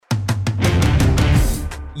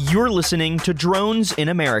You're listening to Drones in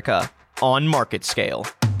America on Market Scale.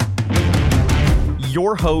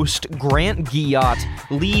 Your host, Grant Guillotte,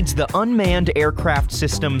 leads the Unmanned Aircraft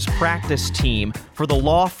Systems practice team for the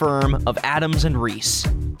law firm of Adams & Reese.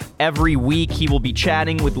 Every week, he will be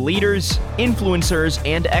chatting with leaders, influencers,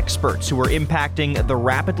 and experts who are impacting the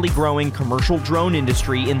rapidly growing commercial drone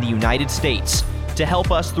industry in the United States to help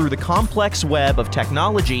us through the complex web of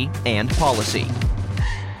technology and policy.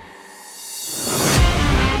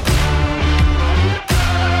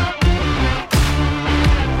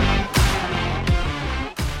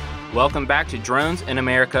 Welcome back to Drones in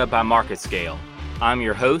America by Market Scale. I'm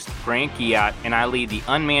your host, Grant Guillotte, and I lead the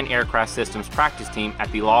Unmanned Aircraft Systems practice team at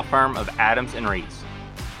the law firm of Adams & Reese.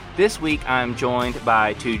 This week, I'm joined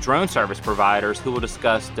by two drone service providers who will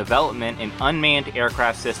discuss development in unmanned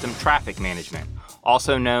aircraft system traffic management,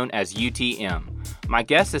 also known as UTM. My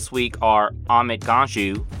guests this week are Amit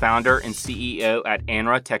Ganjoo, founder and CEO at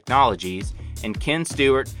Anra Technologies, and Ken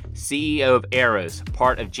Stewart, CEO of Aeros,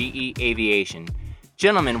 part of GE Aviation.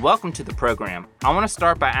 Gentlemen, welcome to the program. I want to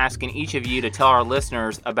start by asking each of you to tell our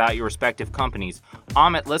listeners about your respective companies.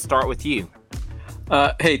 Amit, let's start with you.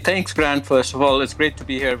 Hey, thanks, Grant. First of all, it's great to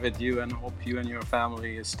be here with you and hope you and your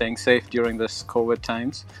family is staying safe during this COVID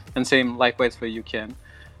times. And same likewise for you, Ken.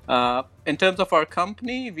 In terms of our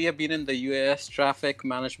company, we have been in the UAS traffic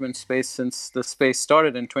management space since the space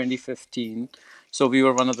started in 2015. So we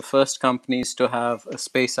were one of the first companies to have a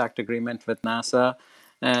Space Act agreement with NASA.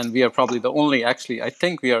 And we are probably the only, I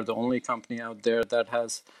think we are the only company out there that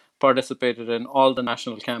has participated in all the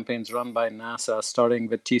national campaigns run by NASA, starting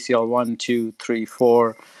with TCL 1, 2, 3,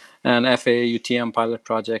 4, and FAA UTM pilot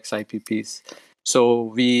projects, IPPs. So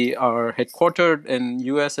we are headquartered in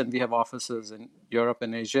US and we have offices in Europe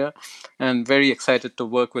and Asia, and very excited to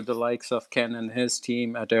work with the likes of Ken and his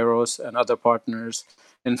team at Aeros and other partners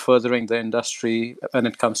in furthering the industry when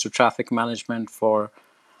it comes to traffic management for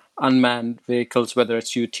unmanned vehicles, whether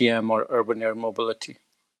it's UTM or urban air mobility.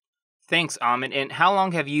 Thanks, Amit. And how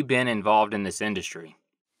long have you been involved in this industry?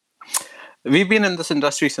 We've been in this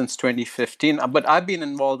industry since 2015, but I've been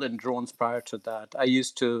involved in drones prior to that. I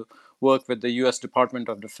used to work with the US Department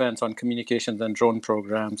of Defense on communications and drone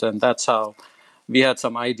programs, and that's how we had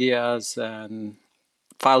some ideas and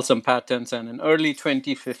filed some patents. And in early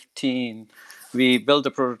 2015, we built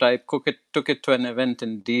a prototype, took it to an event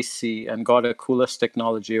in DC and got a Coolest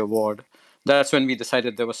Technology Award. That's when we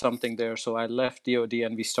decided there was something there. So I left DoD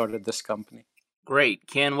and we started this company. Great.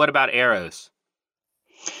 Ken, what about Aeros?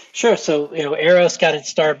 Sure. So, Aeros got its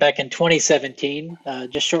start back in 2017,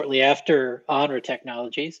 just shortly after Anra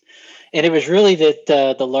Technologies. And it was really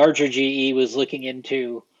that the larger GE was looking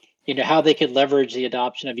into, how they could leverage the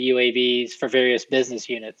adoption of UAVs for various business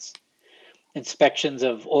units. Inspections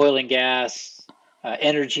of oil and gas,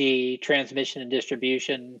 energy, transmission and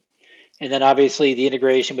distribution, and then obviously the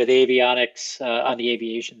integration with avionics on the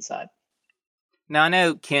aviation side. Now, I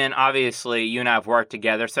know, Ken, obviously you and I have worked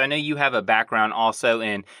together, so I know you have a background also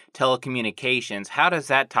in telecommunications. How does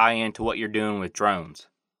that tie into what you're doing with drones?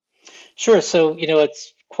 Sure. So,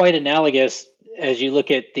 it's quite analogous as you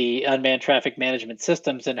look at the unmanned traffic management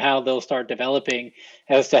systems and how they'll start developing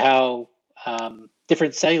as to how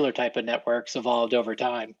different cellular type of networks evolved over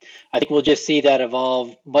time. I think we'll just see that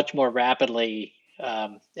evolve much more rapidly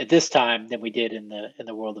at this time than we did in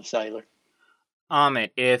the world of cellular.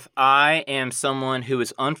 Amit, if I am someone who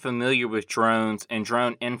is unfamiliar with drones and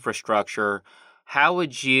drone infrastructure, how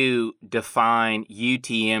would you define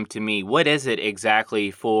UTM to me? What is it exactly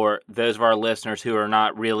for those of our listeners who are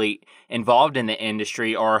not really involved in the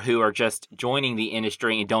industry or who are just joining the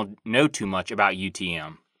industry and don't know too much about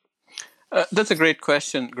UTM? That's a great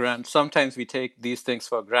question, Grant. Sometimes we take these things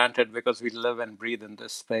for granted because we live and breathe in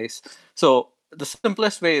this space. So the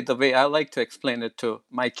simplest way, the way I like to explain it to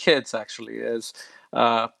my kids actually is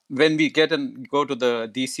when we go to the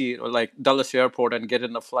DC or like Dulles Airport and get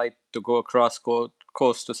in a flight to go across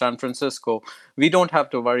coast to San Francisco, we don't have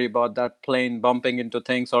to worry about that plane bumping into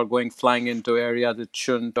things or flying into areas it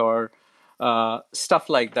shouldn't or stuff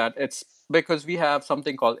like that. It's because we have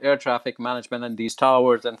something called air traffic management and these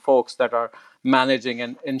towers and folks that are managing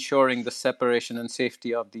and ensuring the separation and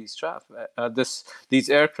safety of these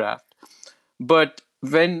aircraft. But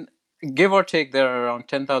when, give or take, there are around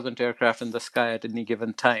 10,000 aircraft in the sky at any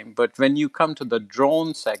given time. But when you come to the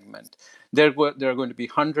drone segment, there are going to be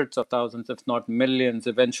hundreds of thousands, if not millions,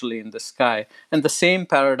 eventually in the sky. And the same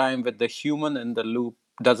paradigm with the human in the loop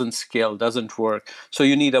doesn't scale, doesn't work. So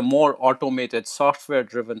you need a more automated,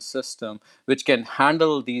 software-driven system which can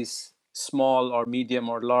handle these small or medium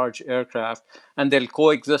or large aircraft, and they'll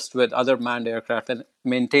coexist with other manned aircraft and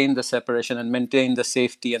maintain the separation and maintain the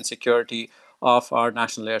safety and security of our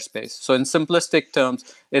national airspace. So in simplistic terms,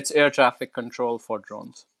 it's air traffic control for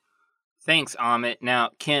drones. Thanks, Amit.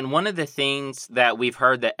 Now, Ken, one of the things that we've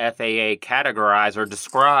heard the FAA categorize or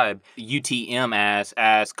describe UTM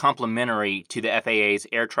as complementary to the FAA's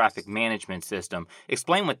air traffic management system.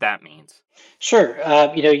 Explain what that means. Sure.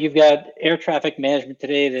 You've got air traffic management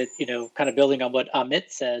today that, kind of building on what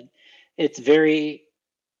Amit said, it's very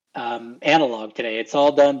analog today. It's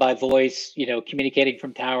all done by voice, communicating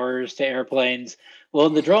from towers to airplanes. Well,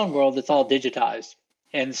 in the drone world, it's all digitized.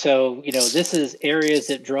 And so, this is areas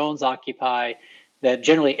that drones occupy that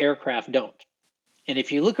generally aircraft don't. And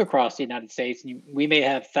if you look across the United States, we may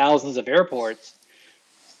have thousands of airports,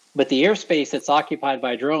 but the airspace that's occupied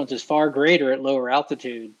by drones is far greater at lower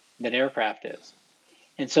altitude than aircraft is.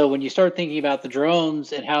 And so when you start thinking about the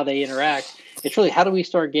drones and how they interact, it's really how do we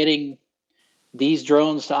start getting these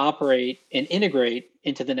drones to operate and integrate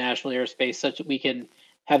into the national airspace such that we can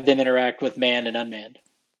have them interact with manned and unmanned.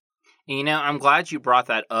 I'm glad you brought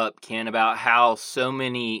that up, Ken, about how so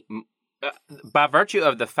many, by virtue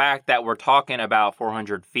of the fact that we're talking about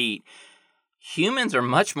 400 feet, humans are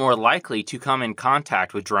much more likely to come in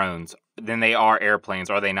contact with drones than they are airplanes,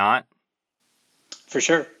 are they not? For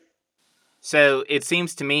sure. So it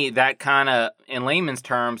seems to me that kind of, in layman's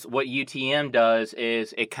terms, what UTM does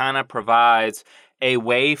is it kind of provides a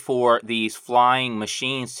way for these flying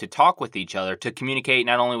machines to talk with each other, to communicate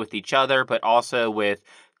not only with each other, but also with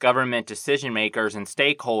government decision makers and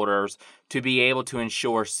stakeholders to be able to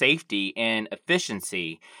ensure safety and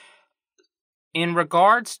efficiency. In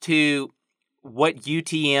regards to what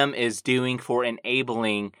UTM is doing for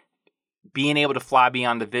enabling being able to fly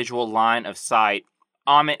beyond the visual line of sight,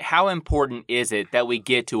 Amit, how important is it that we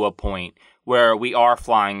get to a point where we are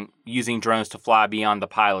flying using drones to fly beyond the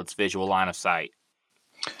pilot's visual line of sight?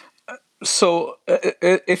 So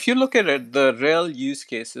if you look at it, the real use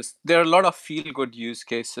cases, there are a lot of feel-good use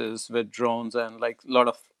cases with drones and like a lot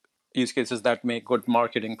of use cases that make good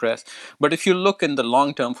marketing press. But if you look in the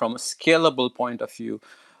long term from a scalable point of view,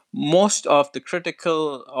 most of the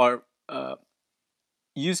critical or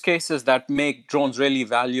use cases that make drones really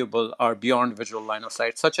valuable are beyond visual line of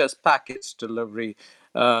sight, such as package delivery,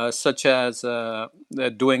 such as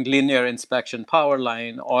doing linear inspection, power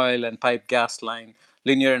line, oil and pipe gas line,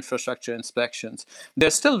 linear infrastructure inspections.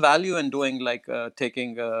 There's still value in doing like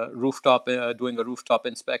taking a rooftop, doing a rooftop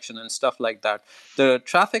inspection and stuff like that. The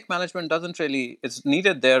traffic management doesn't really, it's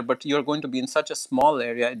needed there, but you're going to be in such a small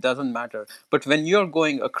area, it doesn't matter. But when you're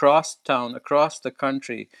going across town, across the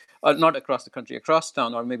country, not across the country, across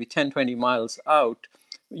town, or maybe 10, 20 miles out,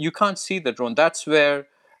 you can't see the drone. That's where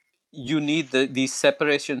you need these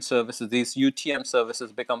separation services, these UTM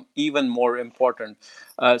services become even more important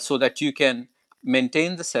so that you can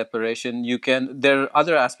maintain the separation. There are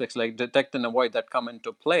other aspects like detect and avoid that come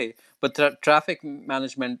into play, but traffic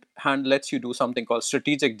management lets you do something called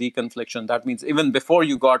strategic deconfliction. That means even before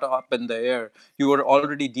you got up in the air, you were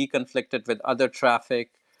already deconflicted with other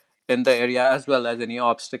traffic in the area as well as any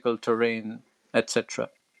obstacle terrain, etc.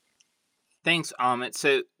 Thanks, Amit.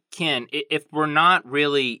 So, Ken, if we're not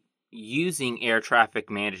really using air traffic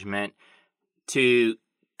management to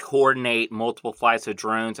coordinate multiple flights of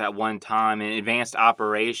drones at one time in advanced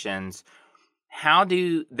operations, how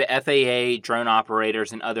do the FAA, drone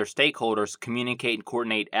operators, and other stakeholders communicate and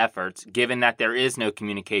coordinate efforts, given that there is no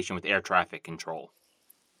communication with air traffic control?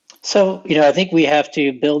 So, I think we have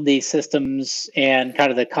to build these systems and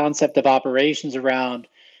kind of the concept of operations around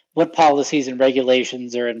what policies and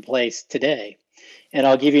regulations are in place today. And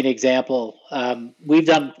I'll give you an example. We've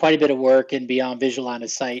done quite a bit of work in beyond visual line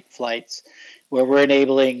of sight flights, where we're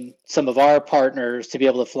enabling some of our partners to be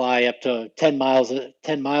able to fly up to 10 miles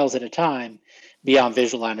at a time beyond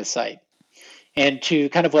visual line of sight. And to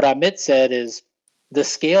kind of what Amit said is the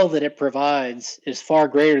scale that it provides is far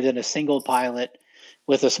greater than a single pilot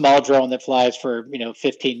with a small drone that flies for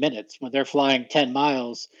 15 minutes. When they're flying 10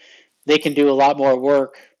 miles, they can do a lot more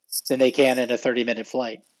work than they can in a 30-minute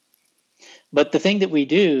flight. But the thing that we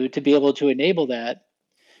do to be able to enable that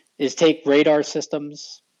is take radar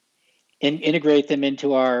systems and integrate them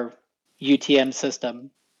into our UTM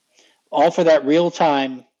system, all for that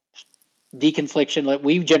real-time deconfliction that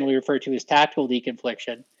we generally refer to as tactical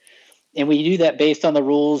deconfliction. And we do that based on the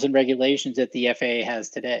rules and regulations that the FAA has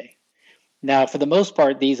today. Now, for the most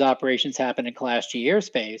part, these operations happen in Class G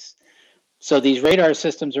airspace. So these radar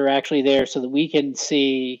systems are actually there so that we can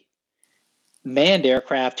see manned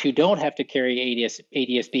aircraft who don't have to carry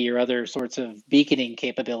ADS-B or other sorts of beaconing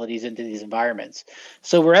capabilities into these environments.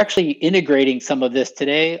 So we're actually integrating some of this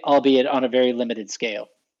today, albeit on a very limited scale.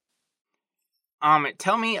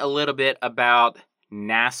 Tell me a little bit about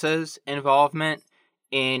NASA's involvement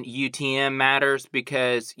in UTM matters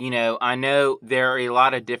because, I know there are a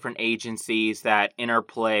lot of different agencies that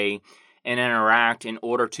interplay and interact in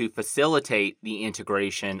order to facilitate the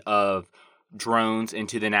integration of drones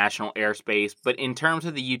into the national airspace. But in terms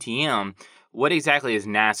of the UTM, what exactly is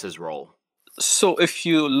NASA's role? So if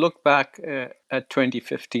you look back at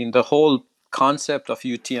 2015, the whole concept of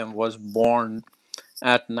UTM was born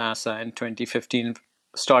at NASA in 2015,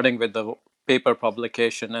 starting with the paper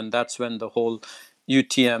publication, and that's when the whole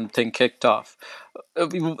UTM thing kicked off.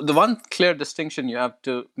 The one clear distinction you have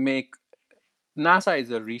to make: NASA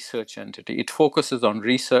is a research entity. It focuses on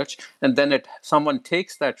research, and then someone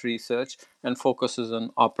takes that research and focuses on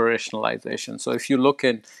operationalization. So if you look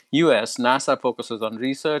in US, NASA focuses on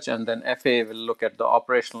research, and then FAA will look at the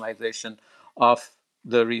operationalization of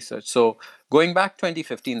the research. So going back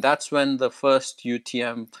 2015, that's when the first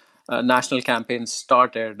UTM national campaign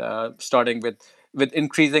started, starting with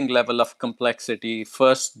increasing level of complexity.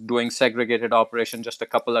 First doing segregated operation, just a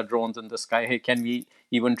couple of drones in the sky. Hey, can we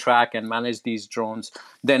even track and manage these drones?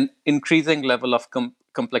 Then increasing level of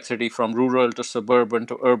complexity from rural to suburban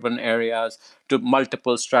to urban areas to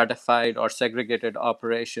multiple stratified or segregated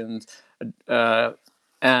operations.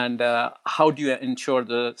 And how do you ensure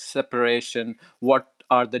the separation? What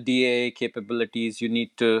are the DAA capabilities you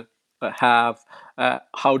need to have?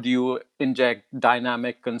 How do you inject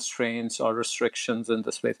dynamic constraints or restrictions in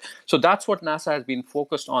the space? So that's what NASA has been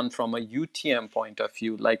focused on from a UTM point of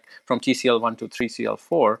view, like from TCL1 to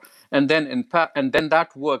 3CL4. And then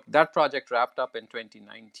that project wrapped up in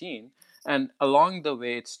 2019. And along the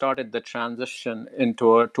way, it started the transition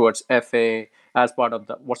towards FAA as part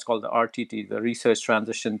of what's called the RTT, the Research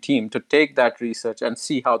Transition Team, to take that research and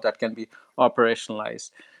see how that can be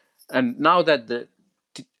operationalized. And now that the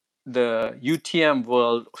UTM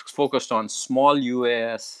world focused on small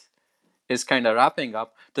UAS is kind of wrapping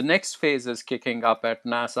up, the next phase is kicking up at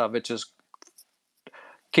NASA, which is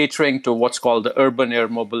catering to what's called the urban air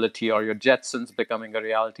mobility, or your Jetsons becoming a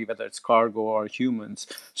reality, whether it's cargo or humans.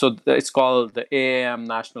 So it's called the AAM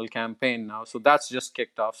National Campaign now. So that's just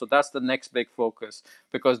kicked off. So that's the next big focus,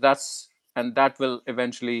 because that will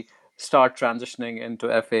eventually start transitioning into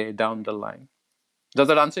FAA down the line. Does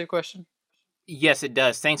that answer your question? Yes, it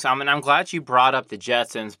does. Thanks, Amin. I'm glad you brought up the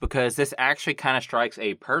Jetsons, because this actually kind of strikes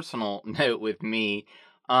a personal note with me.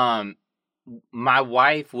 My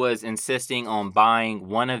wife was insisting on buying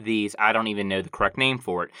one of these. I don't even know the correct name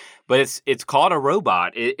for it, but it's called a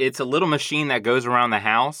robot. It's a little machine that goes around the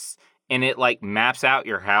house, and it like maps out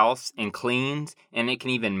your house and cleans, and it can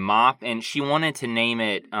even mop. And she wanted to name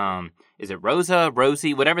it, is it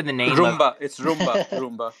Rosie, whatever the name? Roomba. It's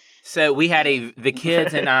Roomba. So we had the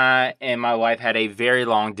kids and I and my wife had a very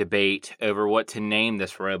long debate over what to name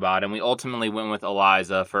this robot, and we ultimately went with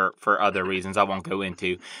Eliza for other reasons I won't go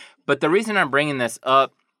into. But the reason I'm bringing this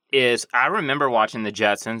up is I remember watching the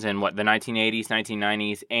Jetsons in the 1980s,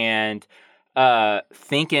 1990s, and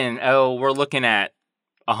thinking, oh, we're looking at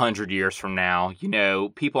 100 years from now.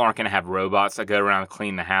 People aren't going to have robots that go around and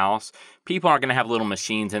clean the house. People aren't going to have little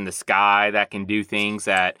machines in the sky that can do things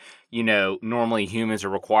that, normally humans are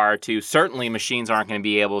required to. Certainly machines aren't going to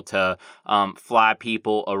be able to fly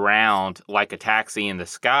people around like a taxi in the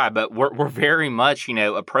sky, but we're very much,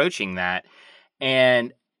 approaching that.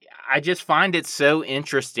 And I just find it so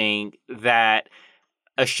interesting that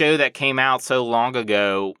a show that came out so long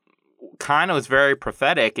ago kind of was very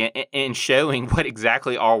prophetic in showing what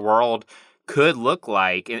exactly our world could look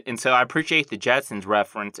like. And so I appreciate the Jetsons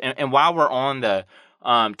reference. And while we're on the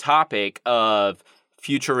topic of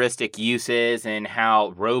futuristic uses and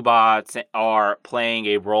how robots are playing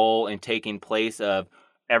a role in taking place of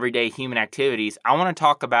everyday human activities, I want to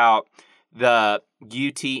talk about the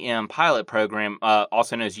UTM pilot program,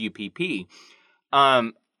 also known as UPP.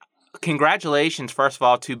 Congratulations, first of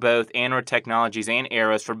all, to both Anduril Technologies and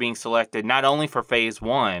AROS for being selected not only for Phase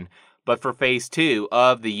 1, but for Phase 2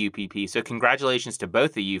 of the UPP. So congratulations to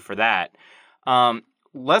both of you for that.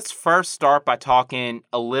 Let's first start by talking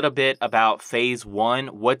a little bit about Phase 1.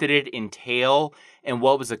 What did it entail and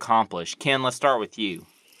what was accomplished? Ken, let's start with you.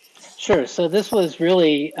 Sure. So this was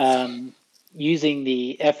really using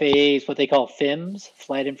the FAA's what they call FIMS,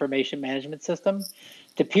 Flight Information Management System,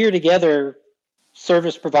 to peer together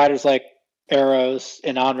service providers like AROS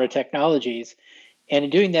and Anduril Technologies. And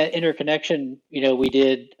in doing that interconnection, we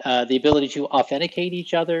did the ability to authenticate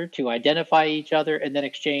each other, to identify each other, and then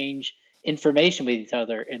exchange information with each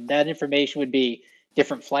other. And that information would be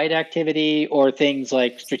different flight activity or things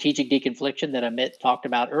like strategic deconfliction that Amit talked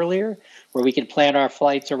about earlier, where we can plan our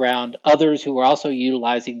flights around others who are also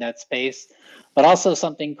utilizing that space, but also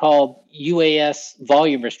something called UAS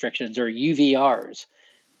volume restrictions, or UVRs,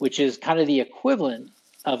 which is kind of the equivalent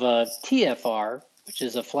of a TFR, which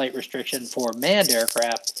is a flight restriction for manned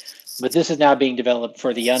aircraft, but this is now being developed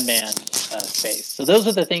for the unmanned space. So those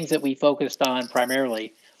are the things that we focused on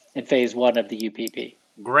primarily in phase one of the UPP.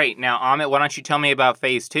 Great. Now, Amit, why don't you tell me about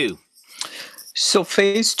phase two? So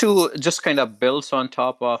phase two just kind of builds on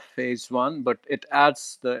top of phase one, but it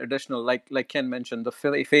adds the additional, like Ken mentioned, the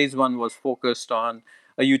phase one was focused on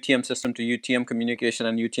a UTM system to UTM communication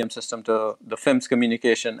and UTM system to the FIMS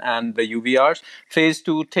communication and the UVRs. Phase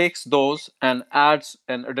two takes those and adds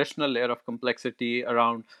an additional layer of complexity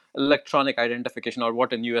around electronic identification, or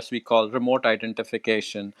what in US we call remote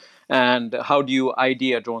identification. And how do you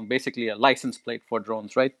ID a drone? Basically a license plate for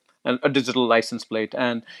drones, right? And a digital license plate,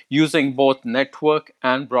 and using both network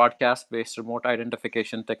and broadcast-based remote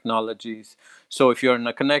identification technologies. So if you're in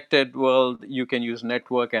a connected world, you can use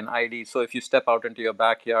network and ID. So if you step out into your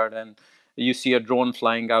backyard and you see a drone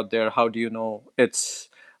flying out there, how do you know it's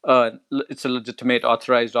a legitimate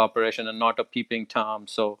authorized operation and not a peeping Tom?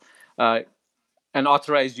 So an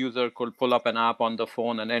authorized user could pull up an app on the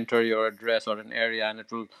phone and enter your address or an area, and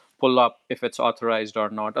it will pull up if it's authorized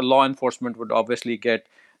or not. A law enforcement would obviously get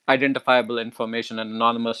identifiable information, an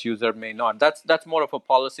anonymous user may not. That's more of a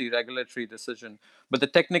policy regulatory decision, but the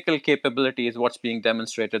technical capability is what's being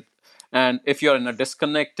demonstrated. And if you're in a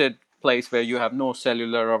disconnected place where you have no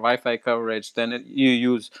cellular or Wi-Fi coverage, then you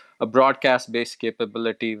use a broadcast-based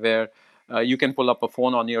capability where you can pull up a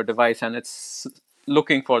phone on your device and it's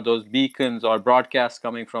looking for those beacons or broadcasts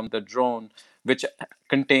coming from the drone which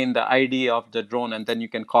contain the ID of the drone, and then you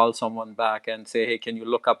can call someone back and say, hey, can you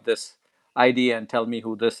look up this ID and tell me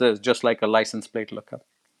who this is, just like a license plate lookup.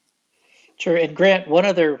 Sure. And Grant, one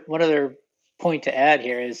other point to add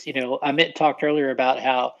here is, Amit talked earlier about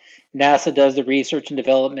how NASA does the research and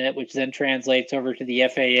development, which then translates over to the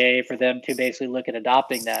FAA for them to basically look at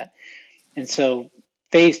adopting that. And so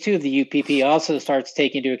phase two of the UPP also starts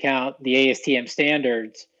taking into account the ASTM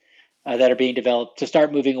standards that are being developed to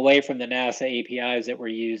start moving away from the NASA APIs that were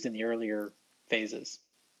used in the earlier phases.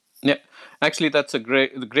 Yeah, actually, that's a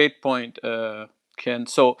great point, Ken.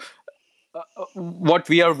 So what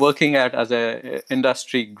we are working at as a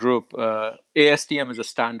industry group, ASTM is a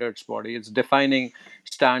standards body. It's defining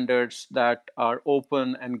standards that are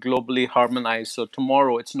open and globally harmonized. So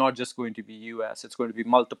tomorrow, it's not just going to be US, it's going to be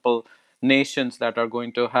multiple nations that are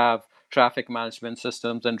going to have traffic management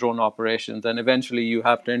systems and drone operations, and eventually you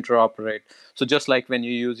have to interoperate. So just like when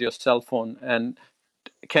you use your cell phone, and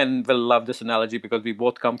Ken will love this analogy because we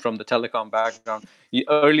both come from the telecom background.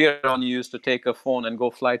 Earlier on, you used to take a phone and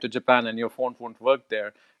go fly to Japan, and your phone won't work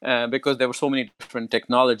there because there were so many different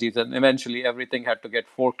technologies. And eventually, everything had to get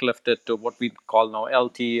forklifted to what we call now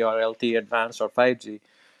LTE or LTE Advanced or 5G.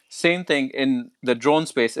 Same thing in the drone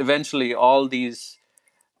space. Eventually, all these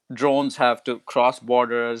drones have to cross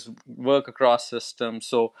borders, work across systems.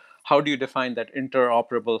 So how do you define that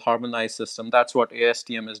interoperable, harmonized system? That's what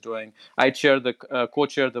ASTM is doing. I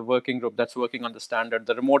co-chair the working group that's working on the standard.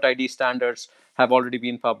 The remote ID standards have already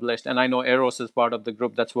been published, and I know Eros is part of the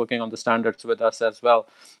group that's working on the standards with us as well.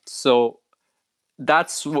 So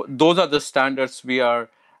those are the standards we are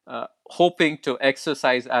hoping to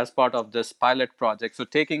exercise as part of this pilot project. So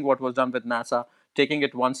taking what was done with NASA, taking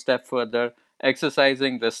it one step further,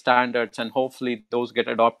 exercising the standards, and hopefully those get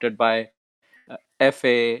adopted by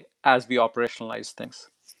FAA as we operationalize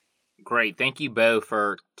things. Great. Thank you, Bo,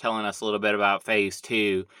 for telling us a little bit about phase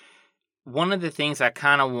two. One of the things I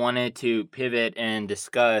kind of wanted to pivot and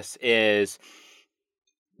discuss is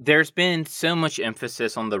there's been so much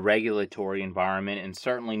emphasis on the regulatory environment, and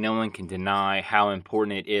certainly no one can deny how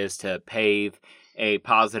important it is to pave a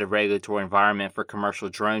positive regulatory environment for commercial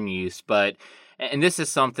drone use. And this is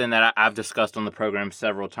something that I've discussed on the program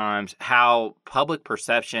several times, how public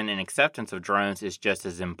perception and acceptance of drones is just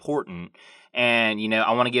as important. And,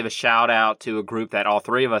 I want to give a shout out to a group that all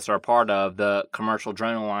three of us are a part of, the Commercial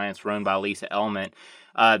Drone Alliance, run by Lisa Element.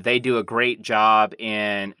 They do a great job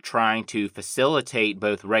in trying to facilitate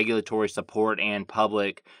both regulatory support and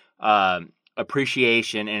public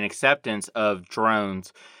appreciation and acceptance of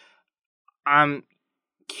drones. I'm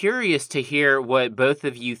curious to hear what both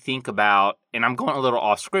of you think about, and I'm going a little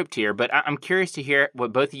off script here, but I'm curious to hear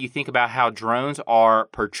what both of you think about how drones are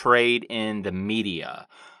portrayed in the media.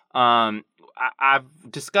 I've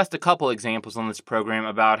discussed a couple examples on this program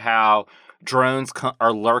about how drones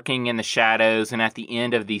are lurking in the shadows, and at the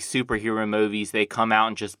end of these superhero movies, they come out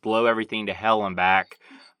and just blow everything to hell and back.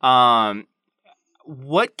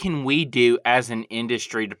 What can we do as an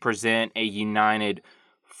industry to present a united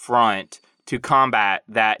front to combat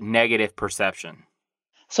that negative perception?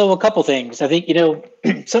 So a couple things. I think,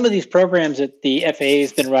 some of these programs that the FAA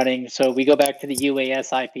has been running, so we go back to the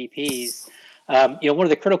UAS IPPs, One of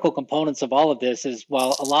the critical components of all of this is,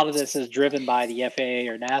 while a lot of this is driven by the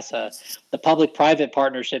FAA or NASA, the public-private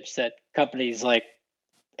partnerships that companies like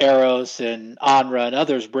Aeros and Onra and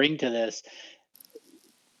others bring to this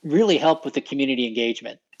really help with the community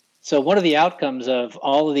engagement. So one of the outcomes of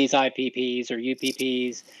all of these IPPs or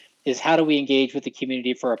UPPs is, how do we engage with the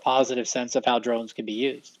community for a positive sense of how drones can be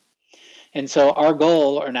used? And so our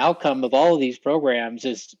goal or an outcome of all of these programs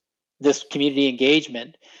is this community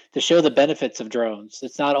engagement to show the benefits of drones.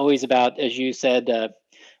 It's not always about, as you said,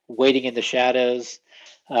 waiting in the shadows,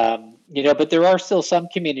 but there are still some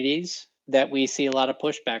communities that we see a lot of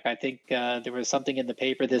pushback. I think there was something in the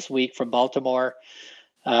paper this week from Baltimore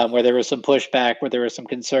where there was some pushback, where there were some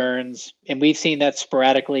concerns, and we've seen that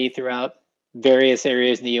sporadically throughout various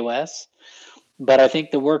areas in the U.S. But I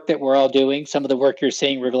think the work that we're all doing, some of the work you're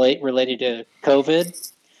seeing related to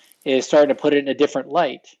COVID, is starting to put it in a different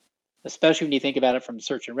light, especially when you think about it from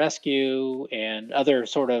search and rescue and other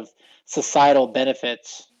sort of societal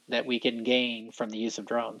benefits that we can gain from the use of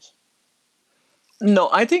drones. No,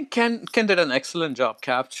 I think Ken did an excellent job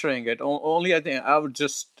capturing it. Only I think I would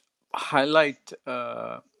just highlight.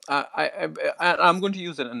 I'm going to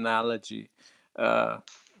use an analogy, uh,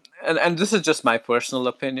 and this is just my personal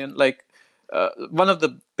opinion. Like, one of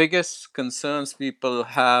the biggest concerns people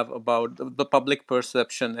have about the public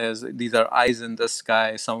perception is these are eyes in the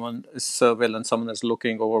sky. Someone is surveillance. Someone is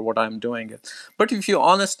looking over what I'm doing. But if you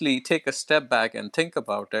honestly take a step back and think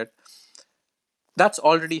about it, that's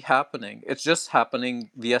already happening. It's just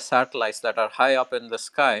happening via satellites that are high up in the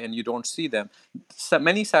sky and you don't see them. So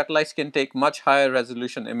many satellites can take much higher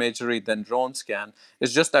resolution imagery than drones can.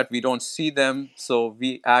 It's just that we don't see them, so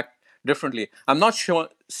we act differently. I'm not sure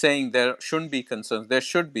saying there shouldn't be concerns, there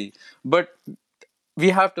should be, but we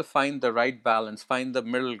have to find the right balance, find the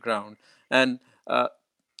middle ground. And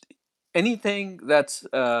anything that's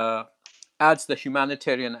adds the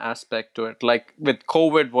humanitarian aspect to it, like with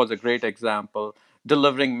COVID was a great example,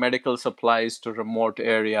 delivering medical supplies to remote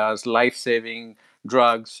areas, life-saving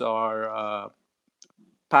drugs, or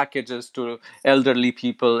packages to elderly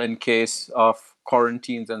people in case of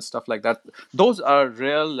quarantines and stuff like that. Those are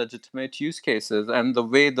real legitimate use cases, and the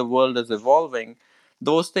way the world is evolving,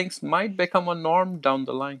 those things might become a norm down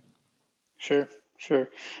the line. Sure, sure.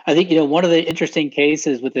 I think, one of the interesting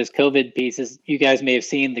cases with this COVID piece is, you guys may have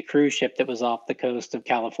seen the cruise ship that was off the coast of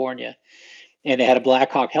California, and they had a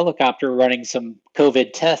Black Hawk helicopter running some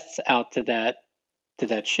COVID tests out to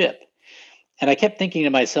that ship. And I kept thinking to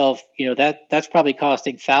myself, that's probably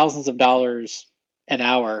costing thousands of dollars an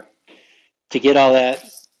hour to get all that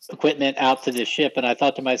equipment out to the ship. And I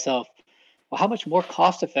thought to myself, well, how much more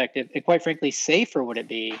cost effective and, quite frankly, safer would it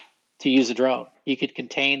be to use a drone? You could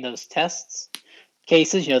contain those tests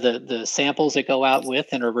cases, the samples that go out with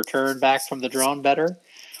and are returned back from the drone better.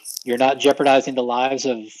 You're not jeopardizing the lives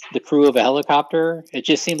of the crew of a helicopter. It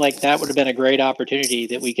just seemed like that would have been a great opportunity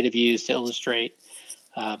that we could have used to illustrate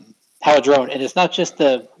how a drone, and it's not just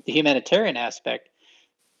the humanitarian aspect,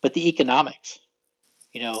 but the economics.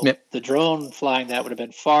 Yep. The drone flying that would have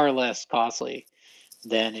been far less costly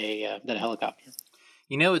than a helicopter.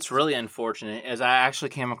 It's really unfortunate, as I actually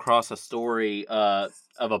came across a story of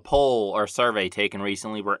a poll or survey taken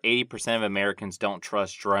recently where 80% of Americans don't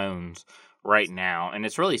trust drones right now. And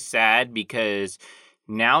it's really sad, because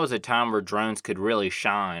now is a time where drones could really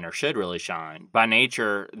shine, or should really shine. By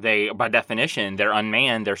nature, by definition, they're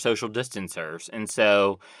unmanned, they're social distancers. And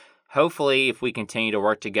so hopefully, if we continue to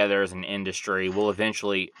work together as an industry, we'll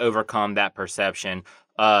eventually overcome that perception.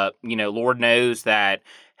 Lord knows that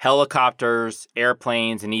helicopters,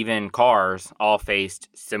 airplanes, and even cars all faced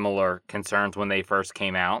similar concerns when they first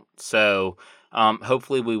came out. So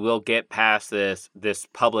hopefully we will get past this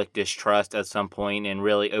public distrust at some point and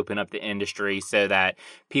really open up the industry so that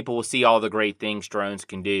people will see all the great things drones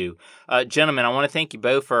can do. Gentlemen, I want to thank you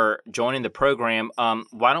both for joining the program.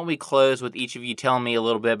 Why don't we close with each of you telling me a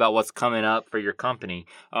little bit about what's coming up for your company?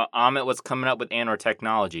 Amit, what's coming up with Andor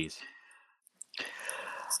Technologies?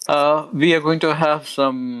 We are going to have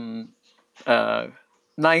some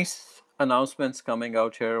nice announcements coming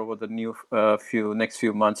out here over the next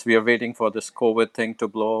few months. We are waiting for this COVID thing to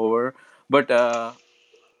blow over, but I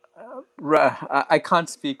can't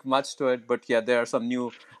speak much to it. But yeah, there are some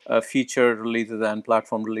new feature releases and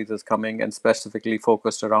platform releases coming, and specifically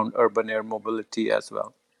focused around urban air mobility as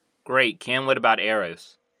well. Great. Ken, what about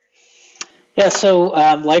Aeros? Yeah, so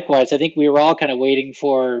likewise, I think we were all kind of waiting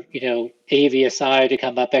for, AVSI to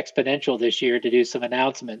come up exponential this year to do some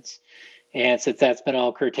announcements. And since that's been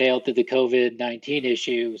all curtailed through the COVID-19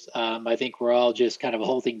 issues, I think we're all just kind of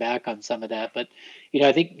holding back on some of that. But,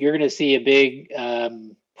 I think you're going to see a big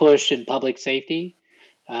push in public safety.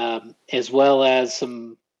 as well as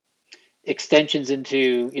some extensions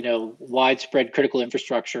into, widespread critical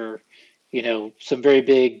infrastructure, some very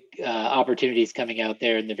big opportunities coming out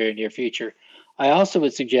there in the very near future. I also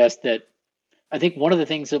would suggest that I think one of the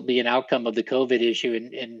things that will be an outcome of the COVID issue,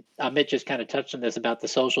 and Amit just kind of touched on this about the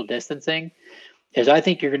social distancing, is I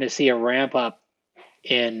think you're going to see a ramp up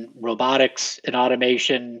in robotics and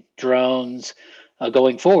automation, drones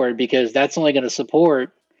going forward, because that's only going to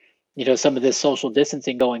support, some of this social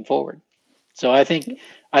distancing going forward. So I think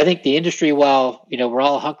the industry, while, we're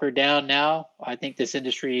all hunkered down now, I think this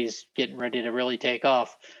industry is getting ready to really take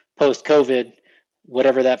off post-COVID,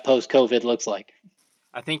 whatever that post-COVID looks like.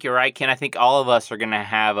 I think you're right, Ken. I think all of us are going to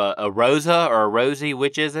have a Rosa or a Rosie.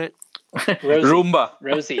 Which is it? Rosie. Roomba.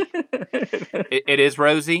 Rosie. It is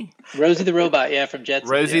Rosie? Rosie the robot, yeah, from Jetsons.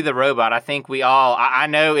 Rosie the robot. I think we all, I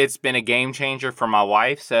know it's been a game changer for my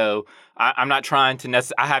wife, so I'm not trying to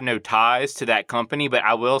I have no ties to that company, but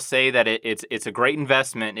I will say that it's a great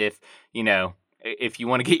investment if you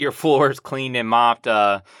want to get your floors cleaned and mopped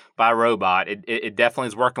by a robot. It definitely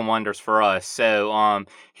is working wonders for us. So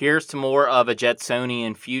here's to more of a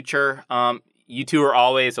Jetsonian future. You two are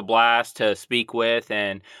always a blast to speak with,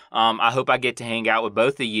 and I hope I get to hang out with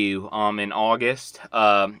both of you in August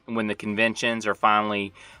when the conventions are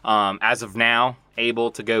finally, as of now,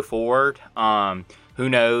 able to go forward. Who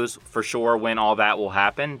knows for sure when all that will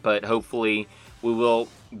happen, but hopefully we will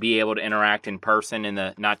be able to interact in person in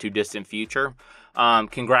the not too distant future.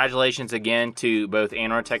 Congratulations again to both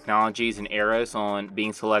Anduril Technologies and Aeros on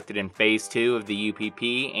being selected in Phase 2 of the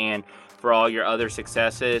UPP, and for all your other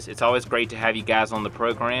successes. It's always great to have you guys on the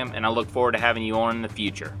program, and I look forward to having you on in the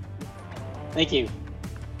future. Thank you.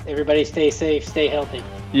 Everybody stay safe, stay healthy.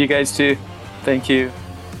 You guys too. Thank you.